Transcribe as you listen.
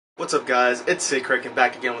What's up guys, it's Sidkriken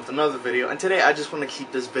back again with another video, and today I just want to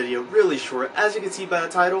keep this video really short. As you can see by the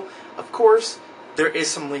title, of course, there is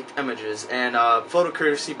some leaked images, and photo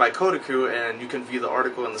courtesy by Kotaku, and you can view the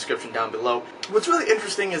article in the description down below. What's really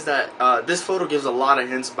interesting is that this photo gives a lot of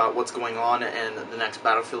hints about what's going on in the next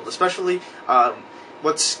Battlefield, especially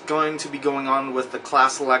what's going to be going on with the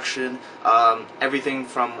class selection, everything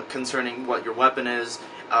from concerning what your weapon is,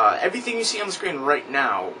 everything you see on the screen right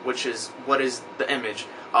now, which is what is the image.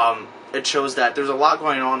 It shows that there's a lot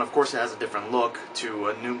going on. Of course, it has a different look to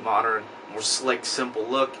a new, modern, more slick, simple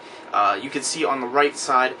look. You can see on the right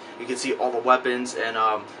side, you can see all the weapons, and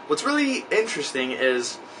what's really interesting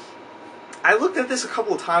is I looked at this a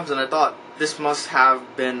couple of times and I thought this must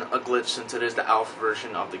have been a glitch since it is the alpha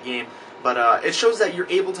version of the game. But it shows that you're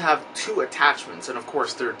able to have two attachments, and of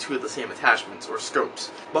course there are two of the same attachments, or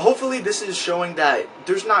scopes. But hopefully this is showing that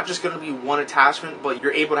there's not just going to be one attachment, but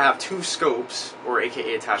you're able to have two scopes, or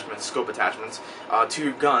aka attachments, scope attachments, to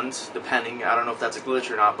your guns, depending. I don't know if that's a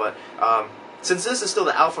glitch or not, but since this is still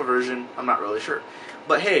the alpha version, I'm not really sure.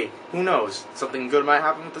 But hey, who knows? Something good might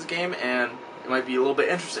happen with this game, and it might be a little bit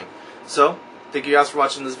interesting. So, thank you guys for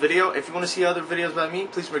watching this video. If you want to see other videos by me,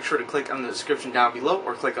 please make sure to click on the description down below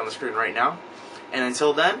or click on the screen right now. And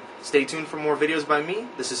until then, stay tuned for more videos by me.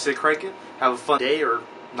 This is Sidkriken. Have a fun day or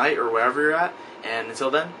night or wherever you're at. And until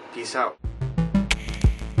then, peace out.